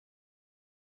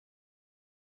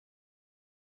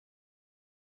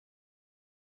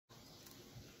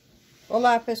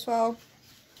Olá, pessoal.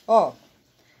 Ó,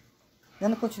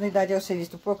 dando continuidade ao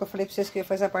serviço do porco, eu falei pra vocês que eu ia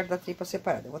fazer a parte da tripa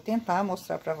separada. Eu vou tentar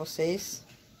mostrar pra vocês,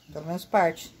 pelo menos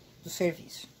parte do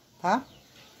serviço, tá?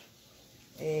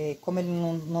 Como ele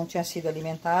não tinha sido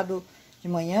alimentado de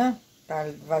manhã, tá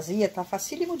vazia, tá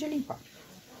facílimo de limpar.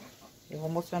 Eu vou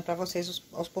mostrando pra vocês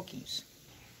aos pouquinhos.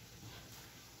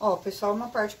 Ó, pessoal, uma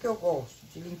parte que eu gosto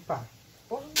de limpar.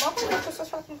 Normalmente as pessoas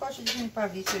falam que não gostam de limpar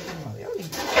vísceras de animal. Eu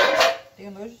limpo, não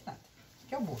tenho nojo de nada.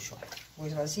 Aqui é o bucho, ó. Vou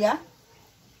esvaziar,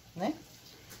 né?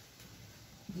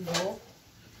 E vou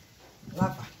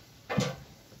lavar.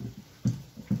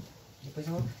 Depois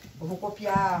eu vou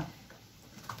copiar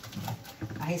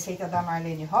a receita da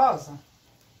Marlene Rosa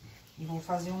e vou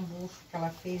fazer um bucho que ela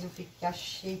fez. Eu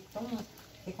achei tão...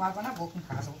 Fiquei com água na boca em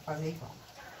casa, vou fazer igual.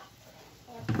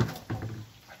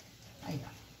 Aí, ó.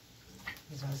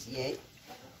 Esvaziei.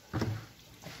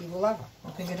 Aqui vou lavar.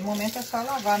 No primeiro momento é só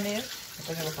lavar mesmo.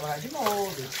 Depois eu vou colocar de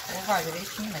molho, lavar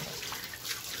direitinho, né?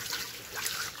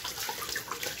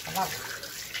 Vou lavar.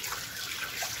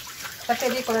 Essa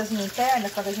películazinha interna,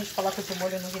 quando a gente coloca de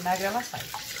molho no vinagre, ela sai.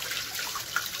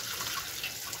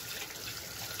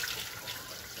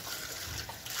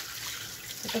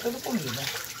 Fica tudo comida.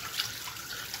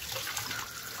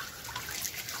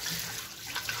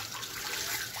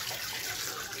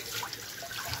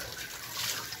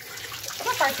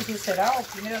 A parte visceral, a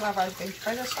primeira lavagem que a gente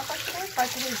faz é só para tirar a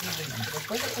parte resíduo mesmo.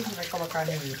 Depois a gente vai colocar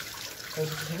nele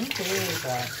produto de limpeza,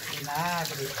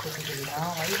 vinagre, suco de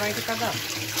limão, aí vai de cada um.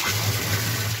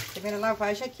 A primeira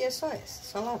lavagem aqui é só essa,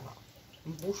 só lavar.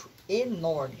 Um bucho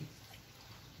enorme.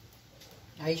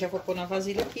 Aí já vou pôr na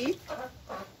vasilha aqui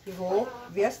e vou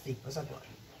ver as tripas agora.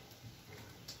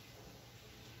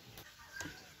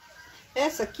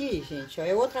 Essa aqui, gente, ó,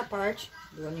 é outra parte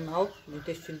do animal, do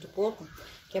intestino do porco,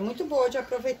 que é muito boa de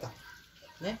aproveitar,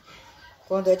 né?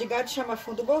 Quando é de gado chama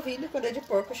fundo bovino, quando é de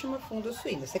porco chama fundo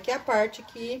suíno. Essa aqui é a parte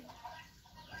que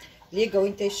liga o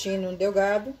intestino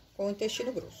delgado com o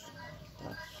intestino grosso,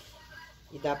 tá?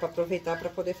 E dá para aproveitar para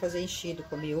poder fazer enchido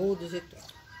com miúdos e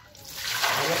tudo.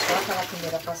 Aí é só aquela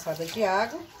primeira passada de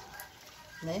água,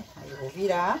 né? Aí eu vou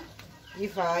virar e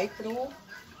vai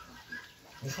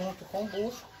junto com o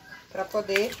bucho para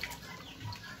poder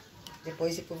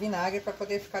depois ir pro vinagre para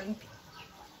poder ficar limpinho.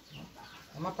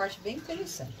 É uma parte bem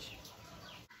interessante.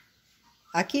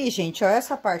 Aqui, gente, ó,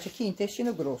 essa parte aqui,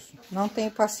 intestino grosso. Não tenho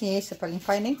paciência para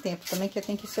limpar e nem tempo também, que eu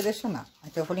tenho que selecionar.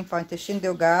 Então, eu vou limpar o intestino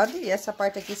delgado e essa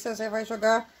parte aqui você vai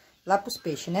jogar lá pros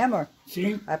peixes, né, amor?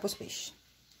 Sim. Vai pros peixes.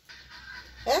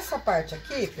 Essa parte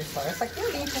aqui, pessoal, essa aqui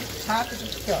eu limpo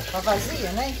rápido, porque, ó, tá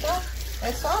vazia, né? Então,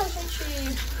 é só a gente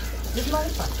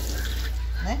desmontar,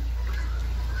 né?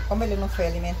 Como ele não foi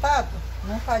alimentado,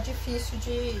 não tá difícil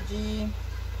de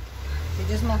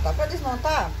desmontar. Para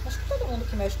desmontar, acho que todo mundo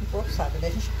que mexe com porco sabe, né?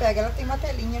 A gente pega, ela tem uma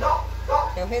telinha,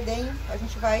 que é o redenho, a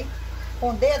gente vai com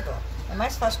o dedo, ó. É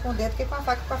mais fácil com o dedo que com a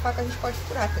faca, a gente pode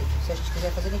furar, tá? Se a gente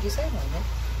quiser fazer linguiça, é ruim, né?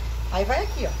 Aí vai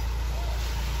aqui, ó.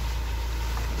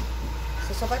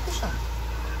 Você só vai puxando.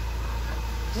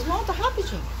 Desmonta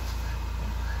rapidinho.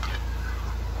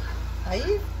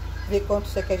 Aí, vê quanto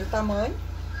você quer de tamanho.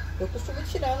 Eu costumo ir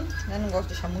tirando, né? Não gosto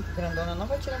de deixar muito grandona, não.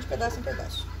 Vai tirando de pedaço em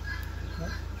pedaço, né?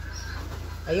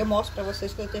 Aí eu mostro pra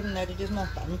vocês quando eu terminar de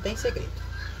desmontar. Não tem segredo.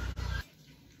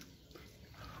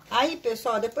 Aí,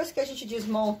 pessoal, depois que a gente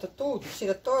desmonta tudo,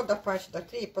 tira toda a parte da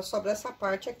tripa, sobra essa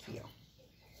parte aqui, ó.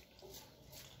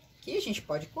 Que a gente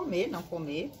pode comer, não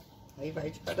comer. Aí vai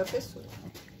de cada pessoa,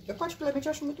 né? Eu particularmente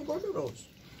acho muito gorduroso.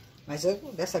 Mas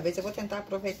dessa vez eu vou tentar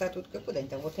aproveitar tudo que eu puder.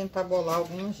 Então eu vou tentar bolar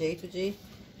algum jeito de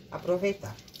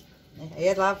aproveitar, né? Aí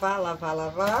é lavar, lavar,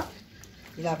 lavar.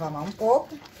 E lavar mais um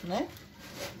pouco, né?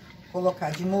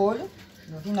 Colocar de molho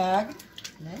no vinagre,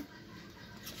 né?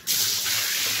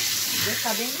 E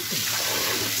deixar bem limpinho.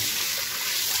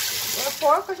 Agora,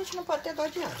 porco a gente não pode ter dó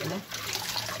de água, né?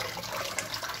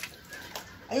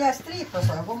 Aí as tripas,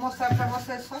 ó, eu vou mostrar pra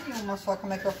vocês só em uma só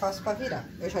como é que eu faço pra virar.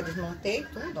 Eu já desmontei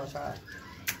tudo, ó, já.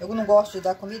 Eu não gosto de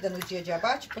dar comida no dia de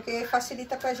abate, porque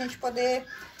facilita pra gente poder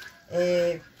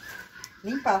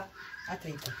limpar a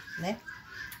tripa, né?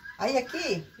 Aí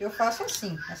aqui eu faço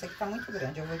assim. Essa aqui tá muito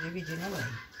grande, eu vou dividir no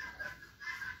meio.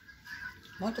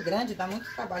 Muito grande, dá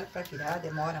muito trabalho pra virar,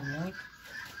 demora muito,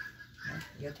 né?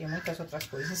 E eu tenho muitas outras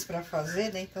coisas pra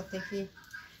fazer, né? Então tem que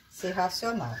ser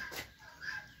racional.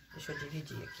 Deixa eu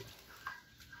dividir aqui.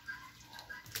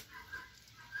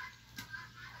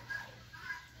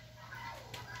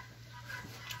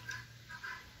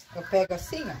 Eu pego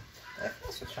assim, ó. É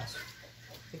fácil, fácil.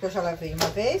 Porque eu já lavei uma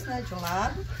vez, né? De um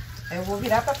lado. Aí eu vou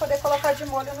virar pra poder colocar de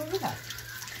molho no vinagre.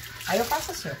 Aí eu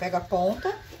faço assim, eu pego a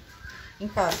ponta,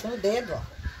 encaixo no dedo, ó.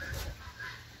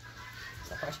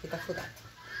 parte que tá furada.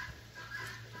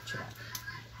 Vou tirar.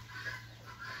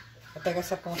 Eu pego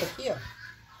essa ponta aqui, ó.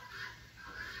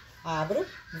 Abro,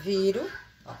 viro,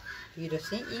 ó. Viro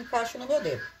assim e encaixo no meu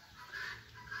dedo.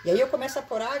 E aí eu começo a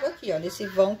pôr água aqui, ó. Nesse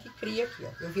vão que cria aqui,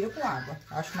 ó. Eu viro com água.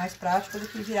 Acho mais prático do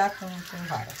que virar com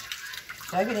vara.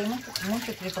 Já virei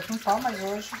muito tripa com pau, mas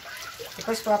hoje,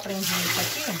 depois que eu aprendi isso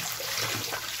aqui,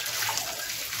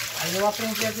 aí eu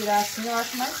aprendi a virar assim, eu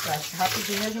acho mais prático.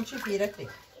 Rapidinho a gente vira a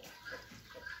tripa.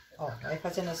 Ó, vai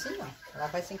fazendo assim, ó. Ela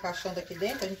vai se encaixando aqui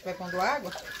dentro, a gente vai pondo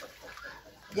água.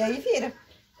 E aí vira.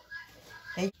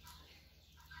 E aí...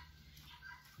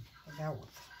 Vou pegar a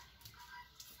outra.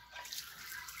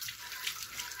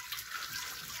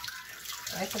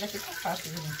 Essa daqui tá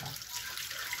fácil de limpar.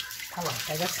 Olha lá,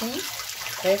 pega assim,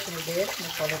 fecha no dedo,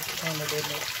 no colo no dedo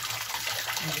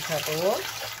no indicador,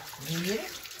 vira,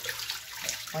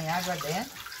 põe água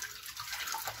dentro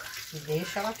e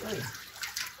deixa ela fluir.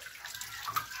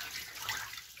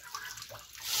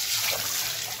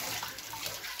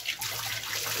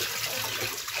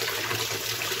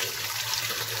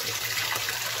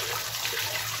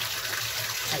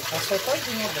 Aí passou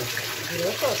todinha dentro,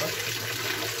 virou toda.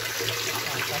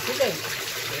 Ó, tá aqui dentro.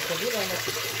 Eu tô virando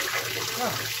aqui. Ó,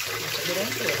 eu tô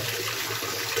virando inteira.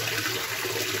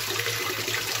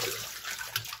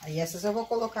 Aí essas eu vou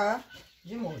colocar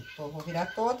de molho. Então, eu vou virar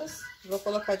todas e vou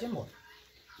colocar de molho.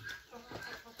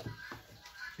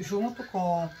 Junto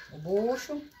com o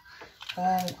bucho,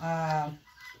 com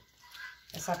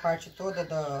essa parte toda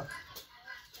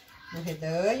do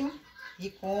redanho e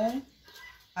com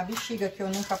a bexiga que eu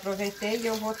nunca aproveitei e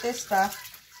eu vou testar.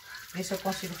 Ver se eu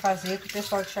consigo fazer, que o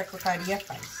pessoal de charcutaria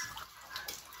faz.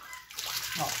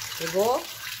 Ó, pegou,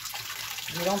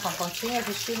 virou uma pontinha,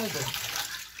 vestiu no dedo.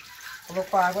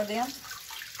 Colocou a água dentro.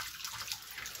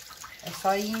 É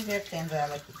só ir invertendo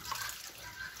ela aqui.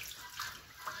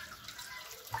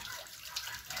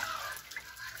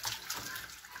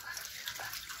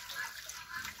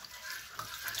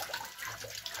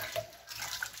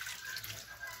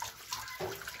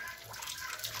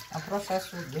 É um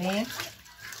processo lento.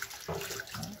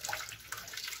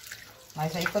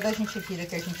 Mas aí quando a gente vira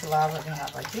que a gente lava bem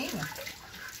lavadinho,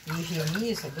 e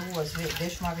higieniza duas vezes,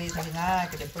 deixa uma vez no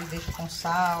vinagre, depois deixa com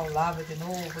sal, lava de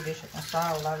novo, deixa com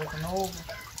sal, lava de novo,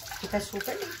 fica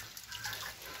super limpo.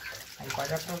 Aí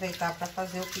pode aproveitar para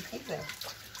fazer o que quiser.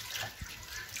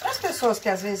 Para as pessoas que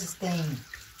às vezes têm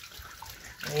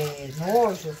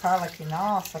nojo, fala que,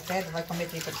 nossa, Pedro vai comer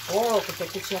tripa de porco, que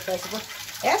aqui tinha peça de porco.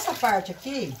 Essa parte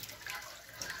aqui,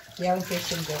 que é o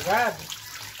intestino delgado,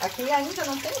 aqui ainda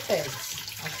não tem fezes.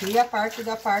 Aqui é a parte onde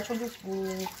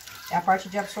é a parte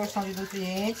de absorção de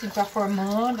nutrientes, então tá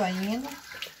formando ainda.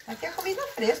 Aqui é comida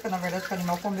fresca, na verdade, que o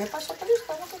animal comeu e passou pelo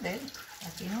estômago dele.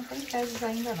 Aqui não tem fezes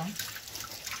ainda não.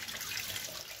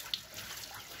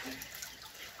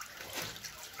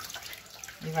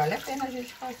 E vale a pena a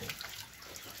gente fazer.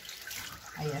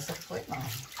 Aí essa foi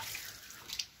nova.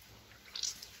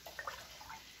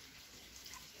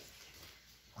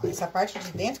 Essa parte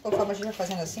de dentro, conforme a gente vai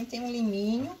fazendo assim, tem um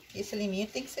liminho. Esse liminho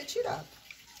tem que ser tirado.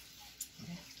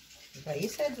 Pra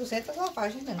isso é 200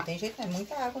 lavagens, não tem jeito, é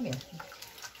muita água mesmo.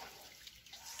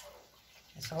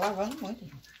 É só lavando muito.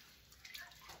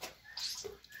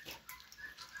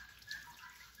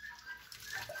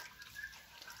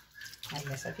 Aí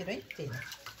essa virou inteira.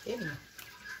 Inteirinha.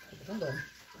 Grandona.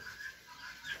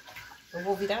 Eu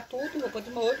vou virar tudo, vou pôr de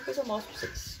molho, depois eu mostro pra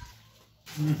vocês.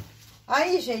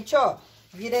 Aí, gente, ó.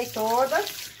 Virei toda.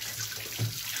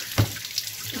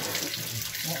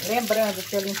 Lembrando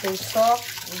que eu limpei só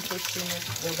o intestino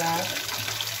delgado.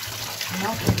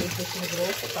 Não peguei o intestino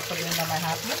grosso, pra poder andar mais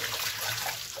rápido.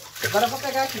 Agora eu vou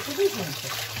pegar aqui tudo junto.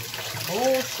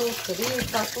 Bucho,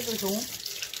 tripa, tudo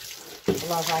junto. Vou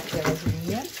lavar aqui a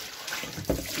vasilhinha.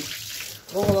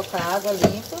 Vou colocar água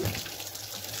limpa.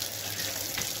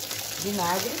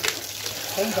 Vinagre.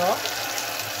 Sem dó.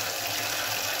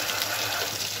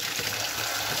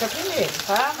 Esse é o primeiro,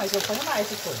 tá? Mas eu ponho mais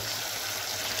depois.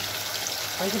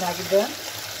 Põe vinagre dentro.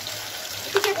 E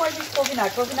por que é bom a gente pôr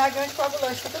vinagre? Porque o vinagre é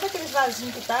anticoagulante. Porque todos aqueles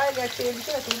vasinhos que tá, ele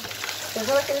tira tudo. Tem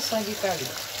todo aquele sangue que tá ali.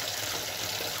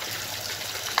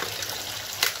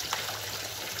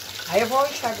 Aí eu vou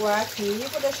enxaguar aqui e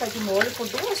vou deixar de molho por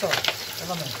 2 horas,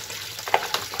 pelo menos.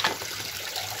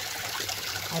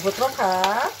 Aí vou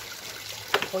trocar.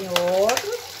 Ponho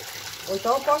outro. Ou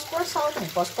então eu posso pôr sal também.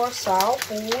 Posso pôr sal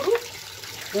puro.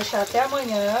 Deixar até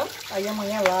amanhã. Aí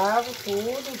amanhã lavo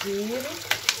tudo,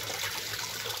 viro.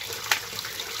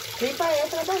 Tripa é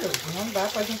trabalhoso. Não dá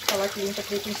pra gente falar que limpa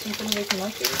tripa em 5 minutos, não.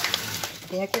 Que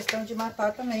tem a questão de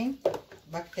matar também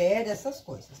bactérias, essas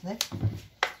coisas, né?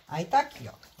 Aí tá aqui,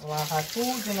 ó. Vou lavar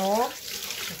tudo de novo.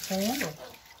 o fundo,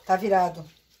 tá virado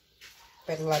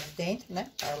pelo lado de dentro, né?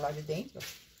 Para o lado de dentro.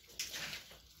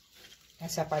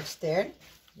 Essa é a parte externa,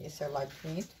 esse é o lado de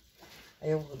dentro.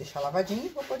 Aí eu vou deixar lavadinho e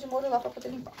vou pôr de molho lá para poder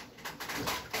limpar.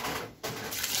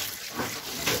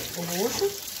 O bucho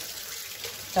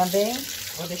também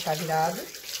vou deixar virado.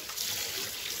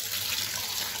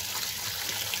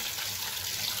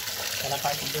 Pela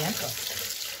parte de dentro, ó.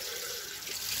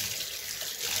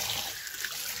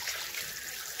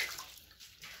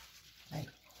 Aí.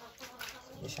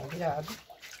 Vou deixar virado.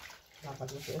 Lava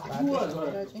dos dois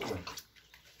lados.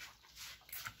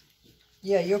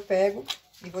 E aí eu pego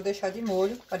e vou deixar de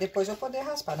molho para depois eu poder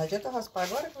raspar. Não adianta eu raspar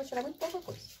agora que eu vou tirar muito pouca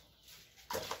coisa.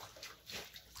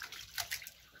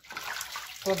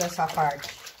 Toda essa parte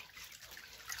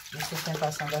de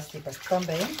sustentação das tripas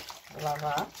também vou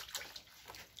lavar.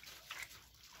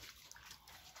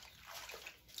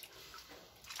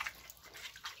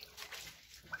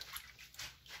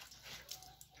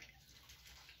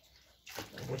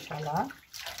 Vou deixar lá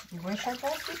e vou enxergar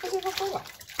as tripas e vou pôr lá.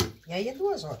 E aí é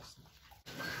 2 horas.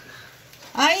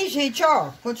 Aí, gente,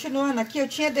 ó, continuando aqui, eu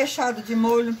tinha deixado de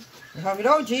molho, já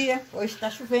virou o dia, hoje tá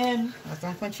chovendo, nós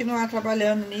vamos continuar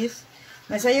trabalhando nisso.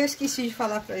 Mas aí eu esqueci de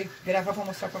falar, pra gravar pra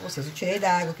mostrar pra vocês. Eu tirei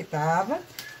da água que tava,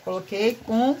 coloquei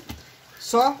com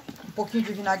só um pouquinho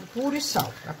de vinagre puro e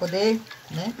sal, pra poder,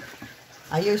 né?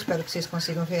 Aí eu espero que vocês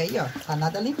consigam ver aí, ó, tá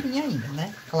nada limpinho ainda,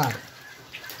 né? Claro.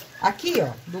 Aqui,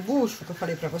 ó, do bucho que eu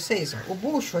falei pra vocês, ó, o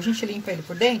bucho, a gente limpa ele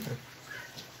por dentro.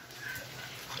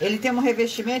 Ele tem um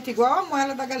revestimento igual a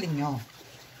moela da galinha, ó.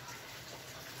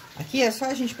 Aqui é só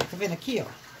a gente, tá vendo aqui,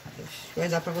 ó? Deixa eu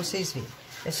dar pra vocês verem.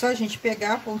 É só a gente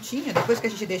pegar a pontinha, depois que a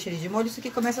gente deixa ele de molho, isso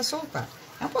aqui começa a soltar.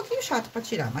 É um pouquinho chato pra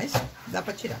tirar, mas dá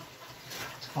pra tirar.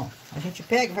 Ó, a gente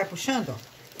pega e vai puxando, ó.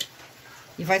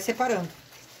 E vai separando.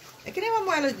 É que nem uma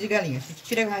moela de galinha. A gente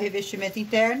tira o revestimento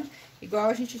interno, igual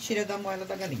a gente tira da moela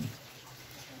da galinha.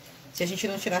 Se a gente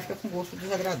não tirar, fica com gosto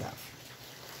desagradável.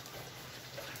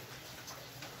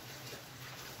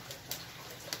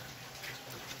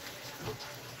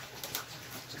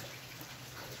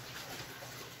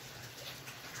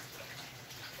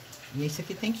 E esse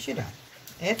aqui tem que tirar.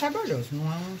 É trabalhoso,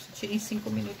 não se tira em 5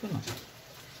 minutos, não.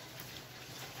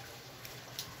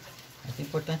 Mas o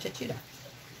importante é tirar.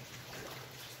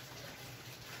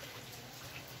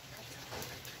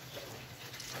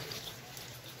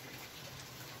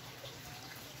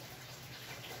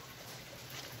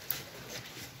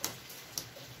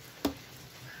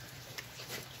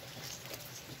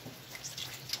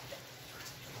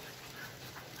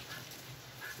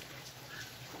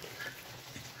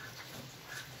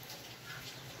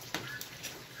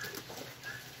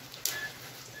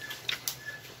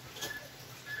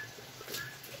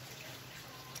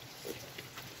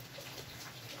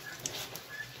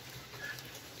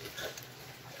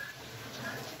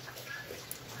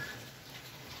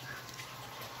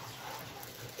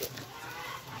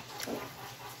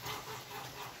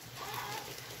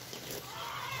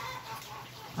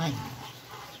 Aí,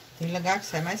 tem lugar que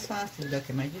sai mais fácil, tem lugar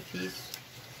que é mais difícil.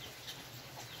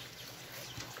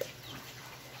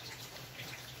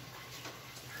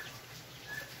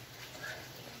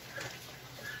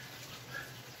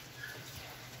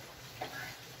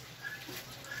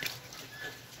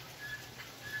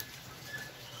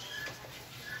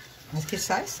 Mas que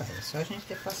sai, sai. É só a gente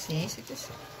ter paciência que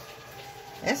sai.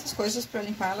 Essas coisas para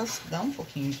limpar, elas dão um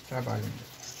pouquinho de trabalho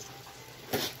mesmo.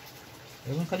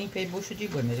 Eu nunca limpei bucho de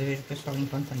boi, mas eu vejo o pessoal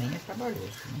limpando também, é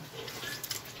trabalhoso, né?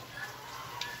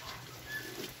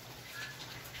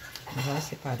 Mas vai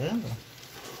separando, ó.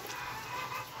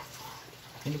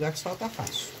 Tem lugar que solta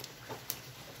fácil.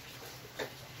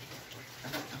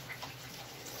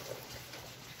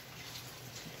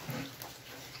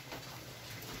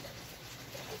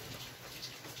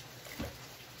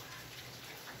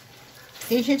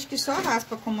 Tem gente que só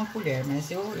raspa com uma colher, mas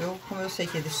como eu sei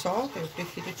que ele solta, eu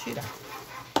prefiro tirar.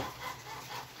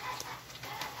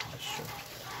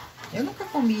 Eu nunca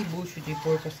comi bucho de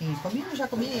porco assim. Já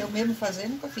comi, eu mesmo fazer,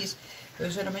 nunca fiz.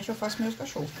 Geralmente eu faço meus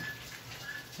cachorros.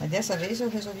 Mas dessa vez eu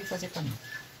resolvi fazer pra mim.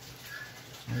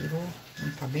 Aí eu vou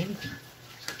limpar bem limpinho.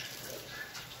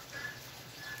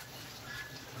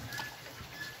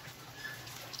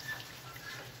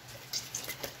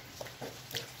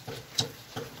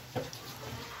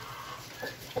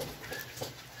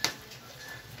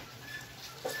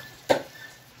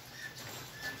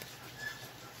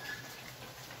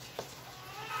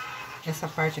 Essa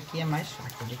parte aqui é mais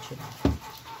chata de tirar.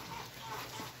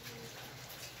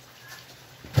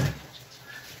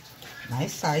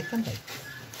 Mas sai também.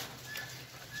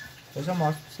 Depois eu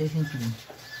mostro pra vocês limpinho.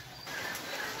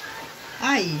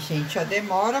 Aí, gente, ó,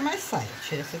 demora, mas sai.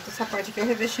 Tira essa parte aqui, é o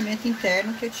revestimento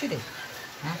interno que eu tirei,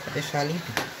 tá? Pra deixar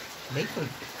limpinho. Bem tudo.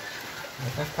 Aí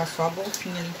vai ficar só a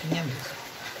bolsinha limpinha mesmo.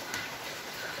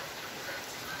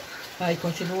 Aí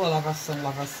continua lavação,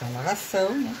 lavação, lavação,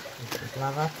 né? Tem que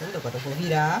lavar tudo. Agora eu vou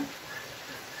virar.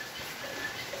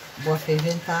 Vou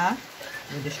aferventar.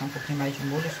 Vou deixar um pouquinho mais de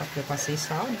molho, só porque eu passei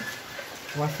sal, né?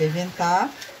 Vou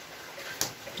aferventar.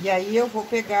 E aí eu vou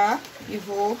pegar e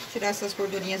vou tirar essas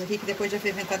gordurinhas aqui, que depois de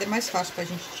aferventada é mais fácil pra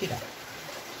gente tirar.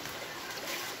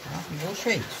 Tá? Bucho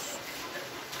é isso.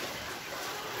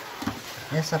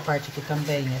 Essa parte aqui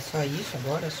também é só isso,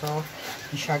 agora é só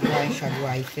enxaguar,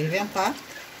 enxaguar e ferventar.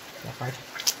 A parte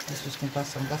de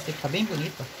sustentação da tripa tá bem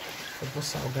bonita. Eu vou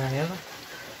salgar ela.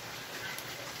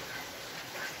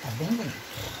 Tá bem bonita.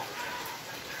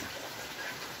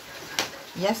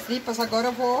 E as tripas agora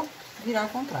eu vou virar ao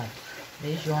contrário.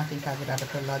 Desde ontem tá virada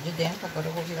pelo lado de dentro, agora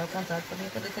eu vou virar ao contrário também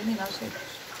para terminar o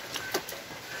serviço.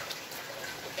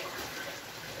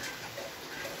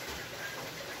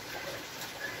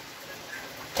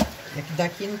 Aqui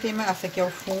daqui não tem mais. Essa aqui é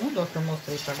o fundo, ó, que eu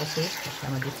mostrei pra vocês, que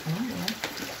chama de fundo, né?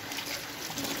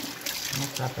 Vou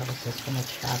mostrar pra vocês como é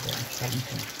que tá agora, tá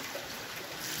limpinho.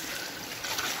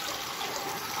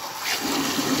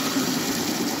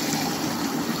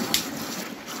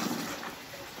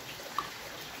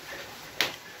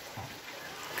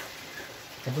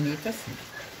 Fica bonito assim.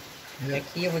 E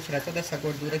aqui eu vou tirar toda essa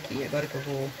gordura aqui, agora que eu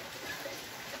vou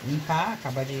limpar,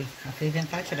 acabar de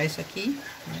ferventar, tirar isso aqui,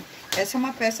 né? Essa é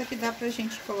uma peça que dá pra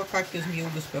gente colocar aqui os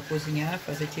miúdos pra cozinhar,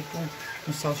 fazer tipo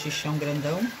um salsichão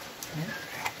grandão, né?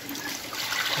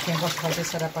 Quem gosta de fazer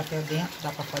sarapatel dentro,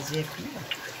 dá pra fazer aqui, ó.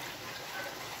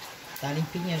 Tá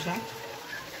limpinha já.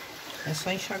 É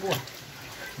só enxaguar.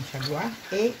 Enxaguar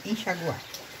e enxaguar.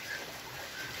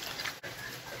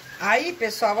 Aí,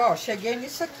 pessoal, ó, cheguei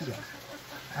nisso aqui,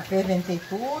 ó. Aferventei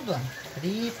tudo, ó.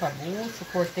 Tripa, bucho,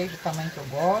 cortei do tamanho que eu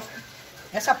gosto.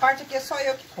 Essa parte aqui é só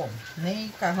eu que como. Nem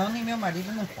Carlão, nem meu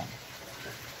marido não come.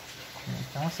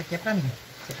 Então, essa aqui é pra mim.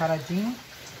 Separadinho.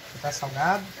 Tá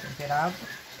salgado, temperado.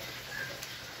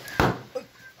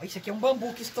 Isso aqui é um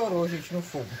bambu que estourou, gente, no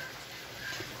fogo.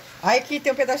 Aí aqui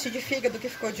tem um pedacinho de fígado que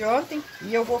ficou de ontem.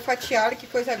 E eu vou fatiar, que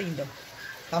coisa linda.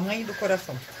 Tamanho do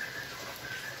coração.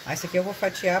 Aí esse aqui eu vou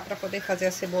fatiar pra poder fazer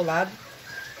a cebolada.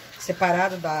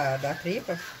 Separado da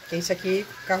tripa. Que esse aqui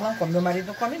o Carlão come. Meu marido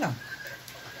não come, não.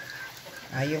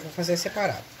 Aí eu vou fazer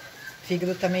separado.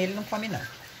 Fígado também ele não come, não.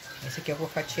 Esse aqui eu vou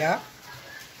fatiar.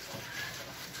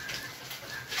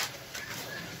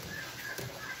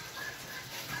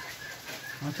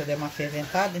 Ontem eu dei uma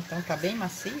ferventada, então tá bem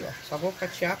macio, ó. Só vou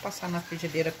fatiar, passar na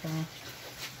frigideira com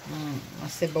uma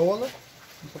cebola,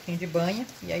 um pouquinho de banha,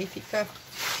 e aí fica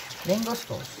bem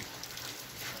gostoso.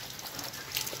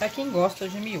 Pra quem gosta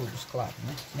de miúdos, claro,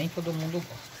 né? Nem todo mundo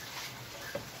gosta.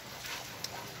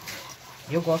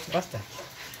 Eu gosto bastante.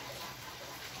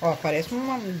 Ó, parece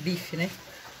um bife, né?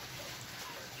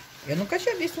 Eu nunca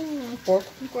tinha visto um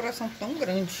porco com um coração tão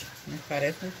grande, né?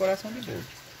 Parece um coração de boi.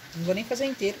 Não vou nem fazer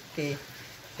inteiro, porque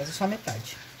fazer só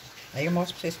metade. Aí eu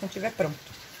mostro pra vocês quando estiver pronto.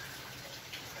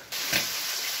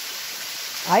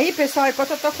 Aí, pessoal,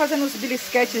 enquanto eu tô fazendo os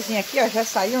belisquetezinhos aqui, ó, já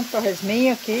saiu um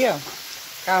torresminho aqui, ó.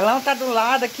 Carlão tá do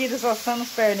lado aqui, desossando os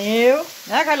pernil.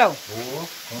 Né, Carlão? Oh,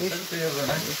 com certeza,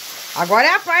 né? Agora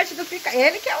é a parte do pica...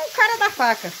 Ele que é o cara da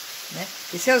faca, né?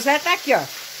 E seu Zé tá aqui, ó.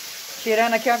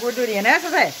 Tirando aqui a gordurinha, né,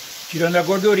 seu Zé? Tirando a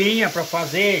gordurinha pra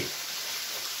fazer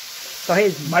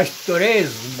Torresmo. mais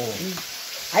torresmo.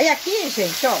 Aí aqui,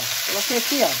 gente, ó, coloquei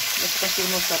aqui, ó, deixa eu conseguir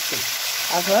mostrar pra vocês.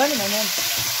 As lâminas, né?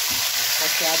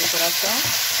 Passear a decoração.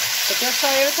 Isso aqui é só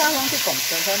eu e o Carlão que come,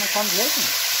 porque eu já não como de jeito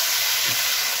nenhum.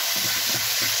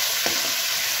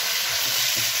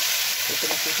 Deixa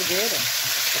na frigideira,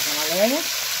 fazer uma lenha.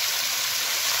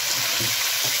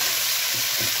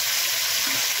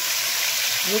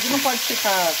 E ele não pode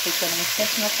ficar ficando muito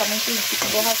tempo, senão fica muito fica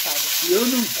emborrachado. Eu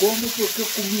não como porque eu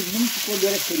comi muito quando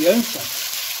era criança.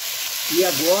 E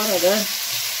agora, né?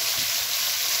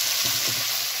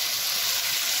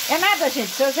 É nada,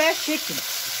 gente. Seu Zé é chique.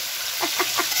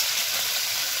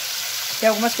 Tem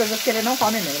algumas coisas que ele não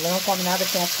come mesmo. Ele não come nada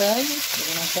que tenha sangue.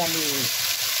 Ele não come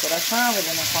coração,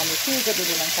 ele não come fígado,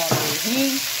 ele não come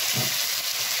rim.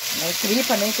 Nem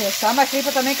tripa, nem pensar. Mas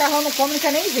tripa também Carlão não come, não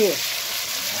quer nem ver.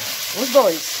 Os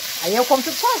dois. Aí eu como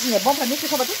tudo sozinho. É bom pra mim que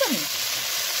sobra tudo pra mim.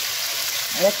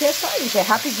 Aí aqui é só isso. É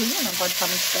rapidinho, não pode ficar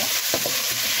muito tempo.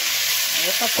 Aí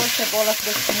eu só pôr cebola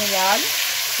fresquinha e alho.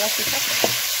 Já fica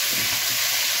pronto.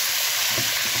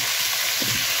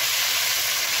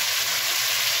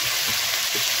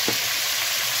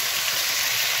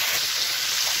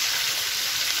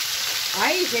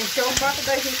 Aí, gente, o fato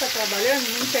da gente estar trabalhando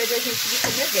não impede a gente de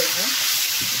comer bem, né?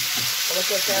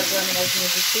 Coloquei até as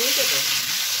laminazinhas de fígado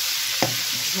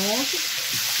junto,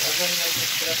 as laminhas de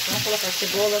coração, colocar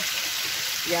cebola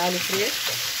e alho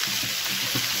fresco.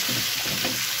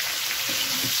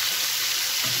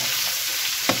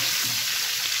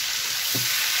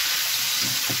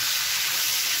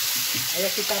 Aí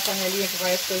aqui tá a panelinha que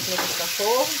vai as coisinhas do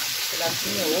cachorro,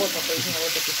 pedacinho ou outra, coisinha ou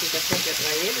outra que fica sempre pra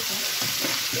eles, né?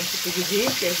 Tem que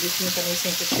dividir, porque os bichinhos também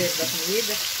sentem o cheiro da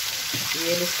comida e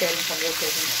eles querem comer o que a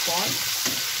gente come.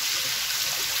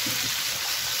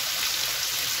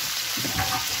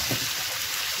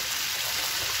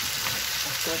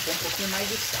 Acho que um pouquinho mais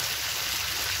de sal.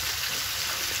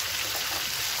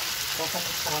 Não coloca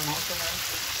muito sal não, que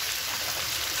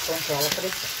não controla a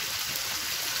pressão.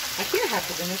 Aqui é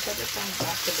rápido, né? Só deixar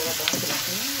a cebola dar um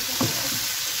pouquinho e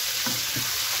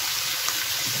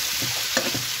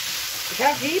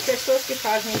já vi pessoas que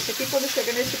fazem isso aqui, quando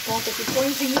chega nesse ponto aqui,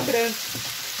 põe vinho branco.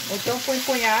 Ou então põe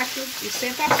conhaque e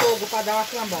senta a fogo para dar uma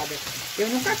flambada. Eu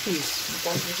nunca fiz. Não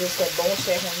posso dizer se é bom ou se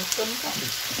é ruim, porque eu nunca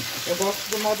fiz. Eu gosto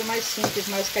do modo mais simples,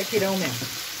 mais caipirão mesmo.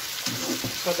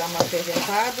 Só dar uma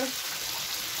ferventada.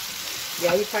 E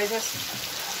aí faz assim.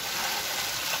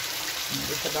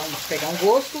 Deixa pegar um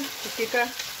gosto e fica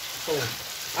show.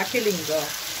 Olha que lindo, ó.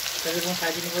 Fazer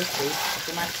vontade de vocês.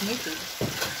 Tomatinho e tudo.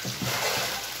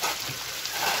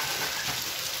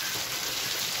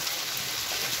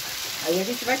 Aí a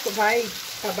gente vai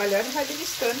trabalhando e vai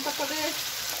beliscando para poder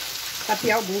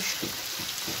tapear o bucho.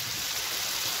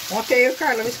 Ontem eu e o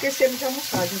Carlão esquecemos de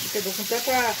almoçar. A gente pegou com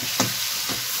tanta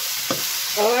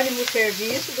ânimo o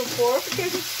serviço do porco que a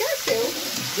gente esqueceu.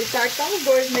 De tarde estavam os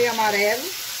dois meio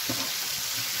amarelos.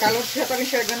 Carlão já estava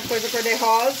enxergando coisa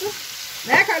cor-de-rosa,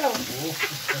 né, Carlão?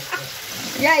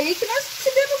 E aí que nós se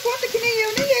demos conta que nem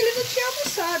eu nem ele não tinha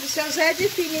almoçado. O seu Zé de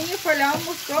fininho foi lá,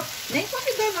 almoçou, nem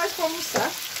convidou nós para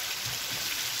almoçar.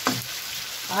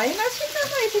 Aí nós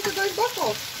ficamos aí, fica dois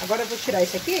bocós. Agora eu vou tirar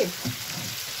esse aqui,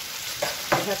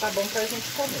 já tá bom pra gente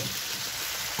comer.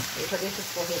 Eu já deixo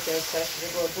escorrer até o excesso de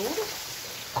gordura.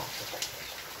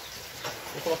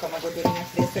 Vou colocar uma gordurinha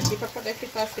fresca aqui para poder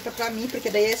fritar, fica pra mim, porque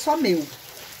daí é só meu.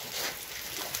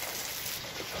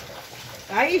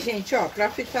 Aí, gente, ó, pra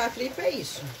fritar a tripa é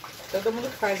isso. Todo mundo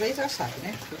que faz aí já sabe,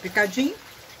 né? O picadinho,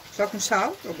 só com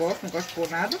sal, eu gosto, não gosto de pôr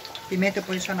nada. Pimenta eu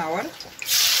ponho só na hora.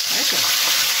 Aí,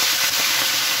 ó.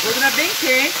 Gordura bem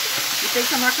quente e tem que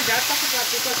tomar cuidado pra fritar a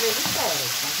tripa, às vezes estoura.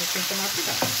 Então a gente tem que tomar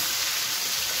cuidado.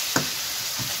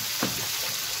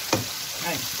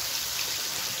 Aí,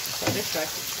 só deixar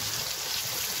aqui.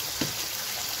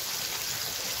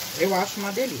 Eu acho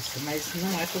uma delícia, mas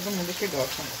não é todo mundo que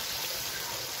gosta, não.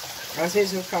 Às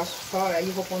vezes eu faço só, aí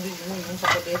eu vou pondo de um em um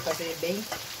pra poder fazer bem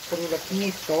crua aqui e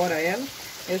estoura ela.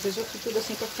 E às vezes eu frito tudo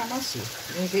assim pra ficar macio.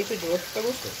 De um jeito ou de outro fica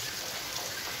gostoso.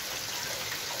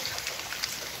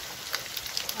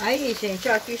 Aí, gente,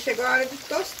 ó, aqui chegou a hora de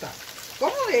tostar.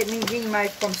 Como ninguém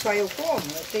mais come, só eu como,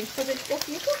 eu tenho que fazer de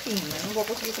pouquinho em pouquinho, né? Não vou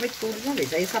conseguir comer tudo de uma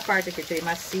vez. Aí essa parte aqui eu tirei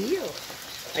macia, ó.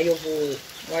 Aí eu vou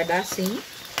guardar assim.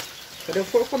 Quando eu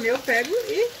for comer, eu pego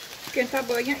e esquento a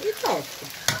banha e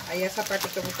tosto. Aí essa parte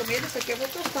aqui eu vou comer, essa aqui eu vou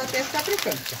tostar até ficar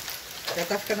crocante. Já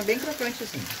tá ficando bem crocante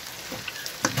assim.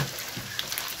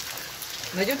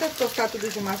 Não adianta tostar tudo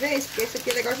de uma vez, porque esse aqui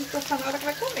é legal de tostar na hora que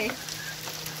vai comer.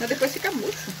 Senão depois fica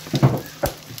murcho.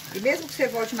 E mesmo que você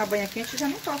volte na banha quente, já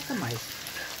não tosta mais.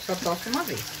 Só tosta uma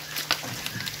vez.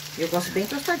 Eu gosto bem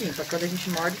tostadinho, pra quando a gente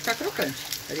morde ficar crocante.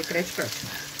 Fazer crete próximo.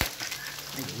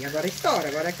 E agora estoura.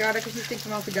 Agora é a hora que a gente tem que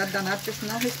tomar um cuidado danado, porque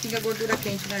senão respinga a gordura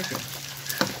quente na gente.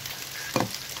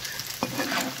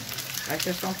 Vai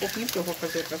ser só um pouquinho, porque eu vou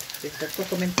fazer outras coisas. Eu tô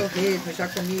comendo torresmo, já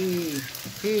comi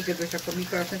fígado, já comi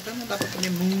coração, então não dá pra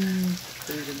comer muito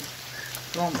coisa.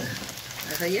 Bom,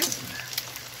 mas aí é assim.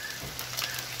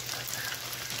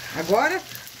 Agora,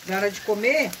 na hora de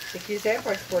comer, se quiser,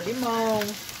 pode pôr limão,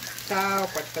 sal,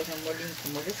 pode fazer um molhinho com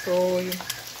molho shoyu,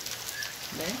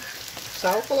 né?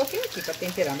 Sal eu coloquei aqui pra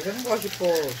temperar, mas eu não gosto de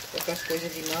pôr outras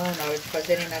coisas de limão na hora de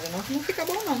fazer nem nada, não, que não fica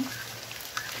bom, não.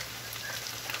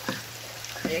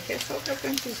 Aí aqui é só o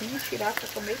crocantezinho, tirar pra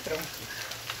comer e pronto.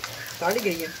 Só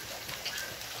alegria.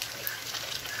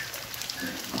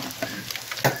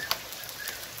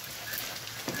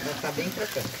 Já tá bem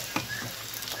crocante.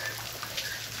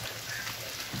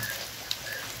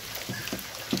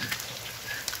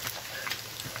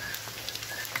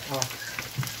 Ó.